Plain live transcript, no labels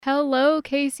Hello,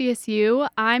 KCSU.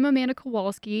 I'm Amanda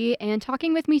Kowalski, and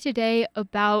talking with me today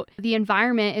about the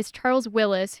environment is Charles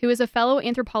Willis, who is a fellow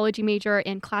anthropology major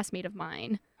and classmate of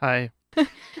mine. Hi,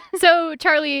 So,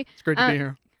 Charlie, it's great to be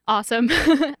here. awesome.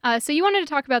 So, you wanted to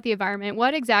talk about the environment.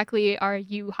 What exactly are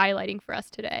you highlighting for us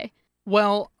today?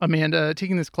 Well, Amanda,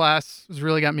 taking this class has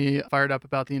really got me fired up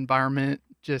about the environment,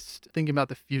 just thinking about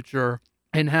the future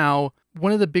and how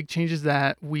one of the big changes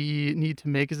that we need to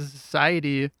make as a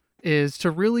society is to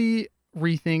really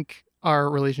rethink our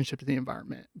relationship to the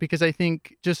environment. Because I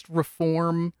think just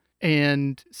reform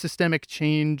and systemic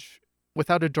change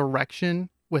without a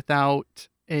direction, without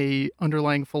a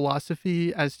underlying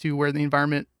philosophy as to where the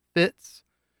environment fits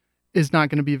is not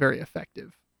going to be very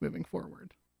effective moving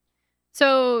forward.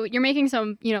 So, you're making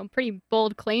some, pretty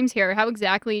bold claims here. How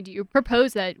exactly do you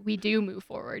propose that we do move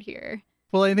forward here?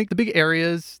 Well, I think the big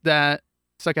areas that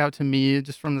stuck out to me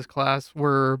just from this class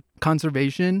were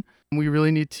conservation. We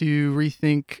really need to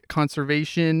rethink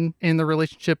conservation and the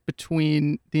relationship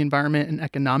between the environment and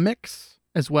economics,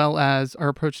 as well as our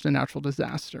approach to natural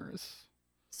disasters.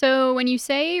 So, when you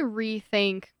say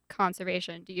rethink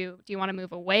conservation, do you want to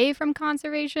move away from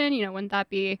conservation? Wouldn't that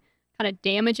be kind of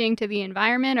damaging to the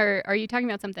environment, or are you talking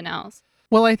about something else?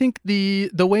 Well, I think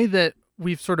the way that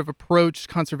we've sort of approached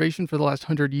conservation for the last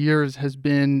 100 years has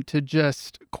been to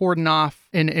just cordon off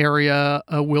an area,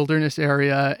 a wilderness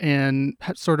area, and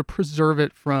sort of preserve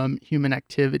it from human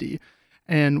activity.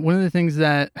 And one of the things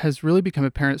that has really become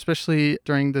apparent, especially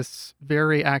during this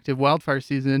very active wildfire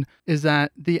season, is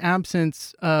that the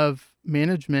absence of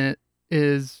management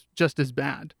is just as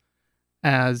bad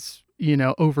as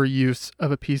overuse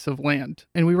of a piece of land.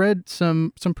 And we read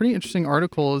some pretty interesting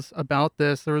articles about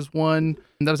this. There was one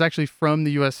that was actually from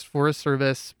the U.S. Forest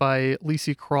Service by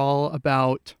Lisi Krull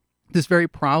about this very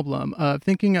problem of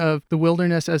thinking of the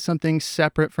wilderness as something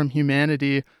separate from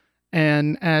humanity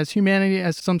and as humanity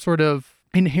as some sort of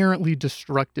inherently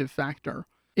destructive factor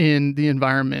in the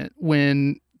environment,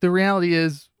 when the reality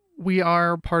is we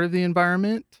are part of the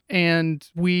environment and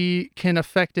we can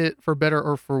affect it for better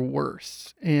or for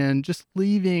worse. And just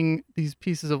leaving these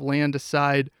pieces of land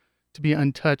aside to be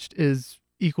untouched is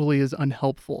equally as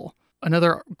unhelpful.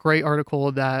 Another great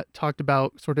article that talked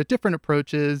about sort of different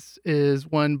approaches is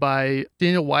one by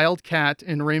Daniel Wildcat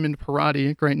and Raymond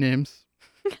Parati, great names.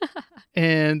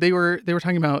 And they were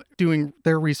talking about doing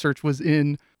their research was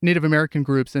in Native American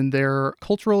groups and their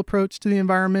cultural approach to the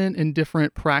environment and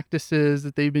different practices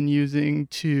that they've been using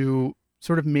to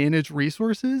sort of manage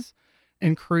resources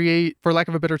and create, for lack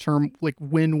of a better term, like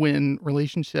win-win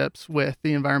relationships with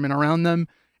the environment around them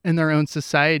and their own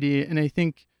society. And I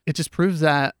think it just proves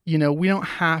that, we don't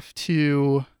have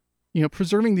to,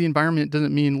 preserving the environment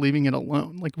doesn't mean leaving it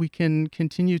alone. Like we can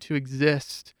continue to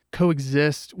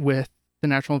coexist with the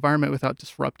natural environment without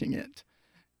disrupting it.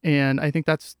 And I think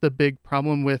that's the big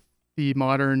problem with the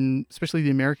modern, especially the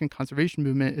American conservation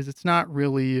movement, is it's not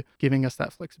really giving us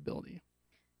that flexibility.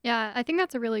 Yeah, I think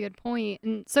that's a really good point.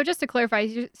 And so, just to clarify,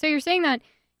 so you're saying that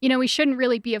we shouldn't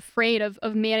really be afraid of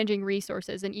managing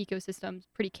resources and ecosystems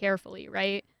pretty carefully,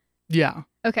 right? Yeah.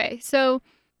 Okay, so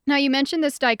now you mentioned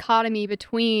this dichotomy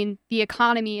between the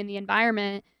economy and the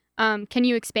environment. Can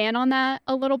you expand on that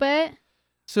a little bit?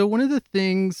 So one of the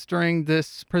things during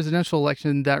this presidential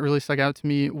election that really stuck out to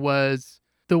me was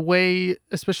the way,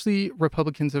 especially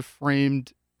Republicans have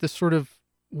framed this sort of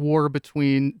war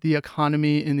between the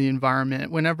economy and the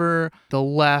environment. Whenever the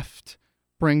left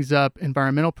brings up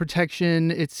environmental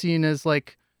protection, it's seen as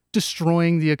like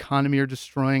destroying the economy or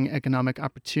destroying economic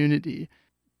opportunity.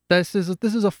 This is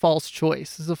a false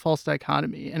choice. This is a false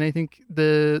dichotomy. And I think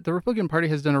the Republican Party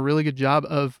has done a really good job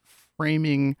of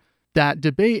framing that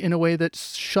debate in a way that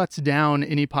shuts down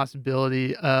any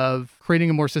possibility of creating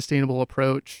a more sustainable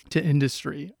approach to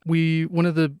industry. One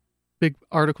of the big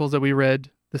articles that we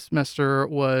read this semester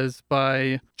was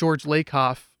by George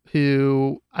Lakoff,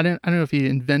 who I don't know if he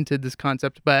invented this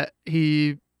concept, but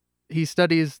he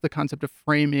studies the concept of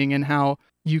framing and how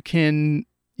you can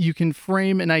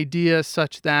frame an idea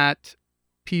such that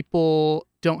people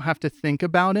don't have to think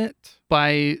about it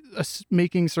by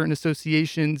making certain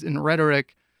associations in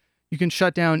rhetoric. You can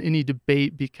shut down any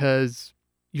debate because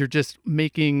you're just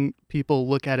making people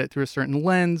look at it through a certain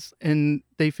lens and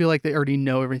they feel like they already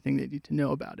know everything they need to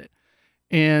know about it.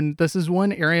 And this is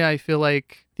one area I feel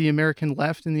like the American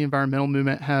left and the environmental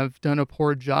movement have done a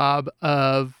poor job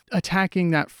of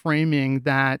attacking that framing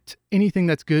that anything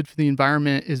that's good for the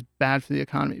environment is bad for the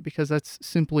economy, because that's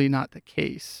simply not the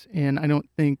case. And I don't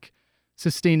think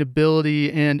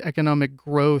sustainability and economic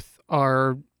growth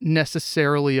are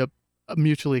necessarily a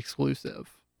mutually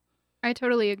exclusive. I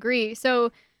totally agree.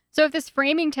 So So if this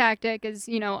framing tactic is,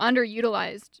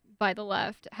 underutilized by the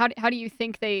left, how do you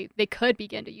think they could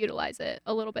begin to utilize it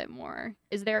a little bit more?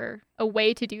 Is there a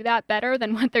way to do that better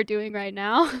than what they're doing right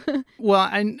now? Well,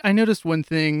 I noticed one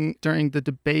thing during the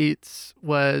debates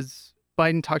was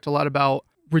Biden talked a lot about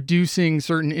reducing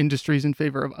certain industries in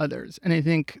favor of others. And I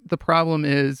think the problem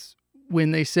is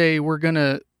when they say we're going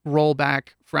to roll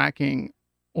back fracking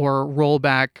or roll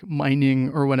back mining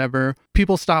or whatever,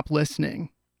 people stop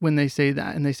listening when they say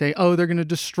that. And they say, oh, they're going to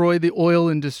destroy the oil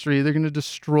industry. They're going to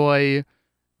destroy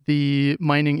the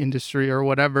mining industry or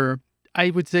whatever.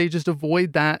 I would say just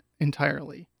avoid that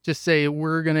entirely. Just say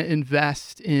we're going to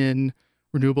invest in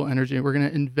renewable energy. We're going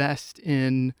to invest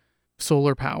in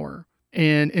solar power.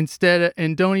 And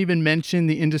don't even mention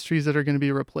the industries that are going to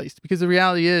be replaced. Because the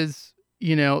reality is,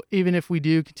 even if we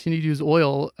do continue to use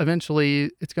oil,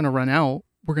 eventually it's going to run out.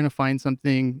 We're going to find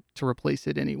something to replace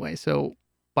it anyway. So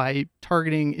by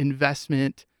targeting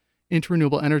investment into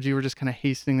renewable energy, we're just kind of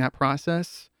hastening that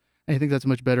process. And I think that's a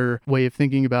much better way of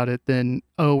thinking about it than,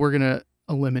 oh, we're going to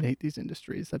eliminate these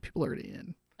industries that people are already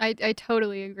in. I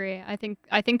totally agree. I think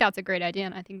that's a great idea,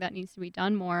 and I think that needs to be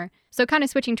done more. So kind of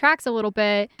switching tracks a little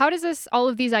bit, how does all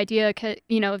of these ideas,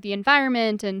 of the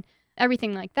environment and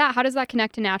everything like that, how does that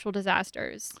connect to natural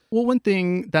disasters? Well, one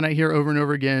thing that I hear over and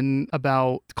over again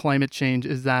about climate change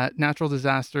is that natural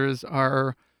disasters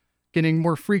are getting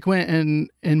more frequent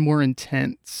and more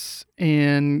intense.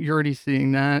 And you're already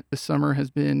seeing that. The summer has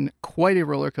been quite a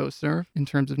roller coaster in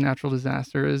terms of natural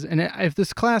disasters. And if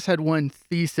this class had one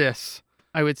thesis,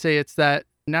 I would say it's that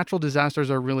natural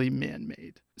disasters are really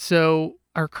man-made. So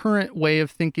our current way of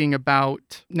thinking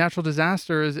about natural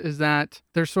disasters is that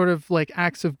they're sort of like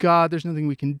acts of God. There's nothing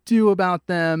we can do about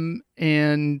them.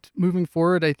 And moving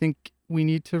forward, I think we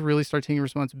need to really start taking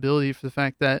responsibility for the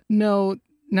fact that, no,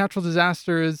 natural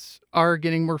disasters are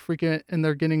getting more frequent and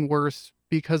they're getting worse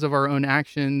because of our own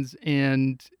actions.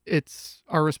 And it's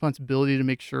our responsibility to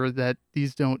make sure that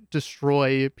these don't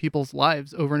destroy people's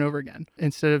lives over and over again.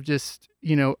 Instead of just,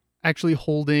 actually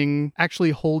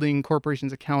holding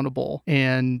corporations accountable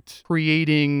and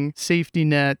creating safety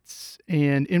nets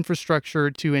and infrastructure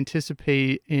to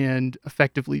anticipate and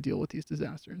effectively deal with these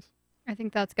disasters. I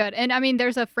think that's good. And I mean,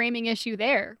 there's a framing issue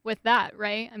there with that,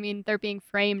 right? I mean, they're being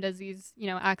framed as these,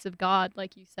 acts of God,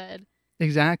 like you said.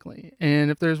 Exactly.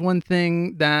 And if there's one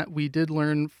thing that we did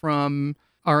learn from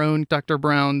our own Dr.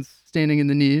 Brown's Standing in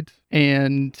the Need,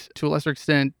 and to a lesser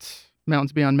extent,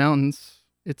 Mountains Beyond Mountains,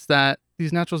 it's that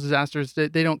these natural disasters, they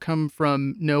don't come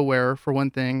from nowhere, for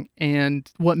one thing. And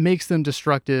what makes them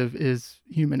destructive is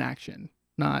human action,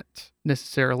 not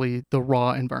necessarily the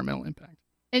raw environmental impact.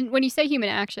 And when you say human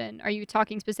action, are you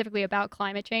talking specifically about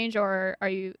climate change, or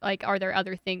are there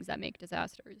other things that make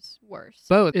disasters worse?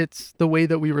 Both. It's the way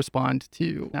that we respond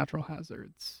to natural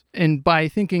hazards. And by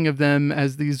thinking of them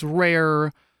as these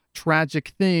rare,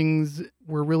 tragic things,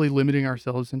 we're really limiting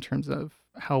ourselves in terms of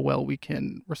how well we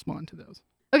can respond to those.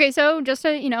 Okay, so just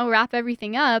to, wrap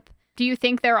everything up, do you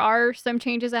think there are some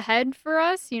changes ahead for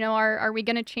us? Are we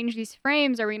going to change these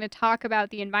frames? Are we going to talk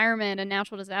about the environment and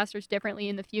natural disasters differently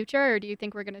in the future? Or do you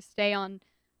think we're going to stay on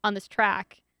this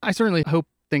track? I certainly hope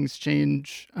things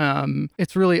change.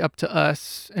 It's really up to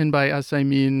us, and by us, I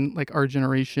mean like our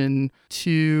generation,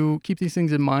 to keep these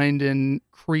things in mind and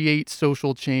create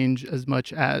social change as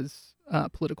much as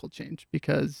political change,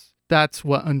 because that's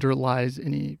what underlies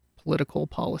any political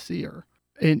policy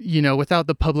without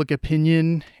the public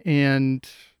opinion and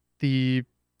the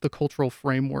cultural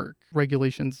framework,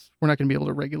 regulations, we're not going to be able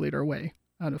to regulate our way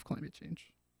out of climate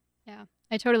change. Yeah,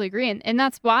 I totally agree. And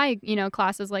that's why,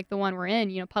 classes like the one we're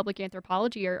in, public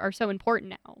anthropology are so important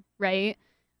now, right?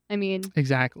 I mean,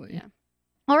 exactly. Yeah.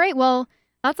 All right. Well,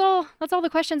 that's all the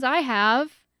questions I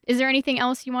have. Is there anything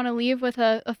else you want to leave with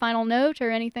a final note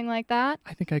or anything like that?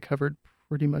 I think I covered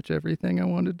pretty much everything I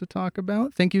wanted to talk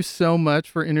about. Thank you so much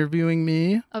for interviewing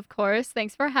me. Of course.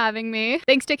 Thanks for having me.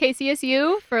 Thanks to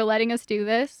KCSU for letting us do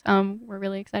this. We're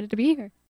really excited to be here.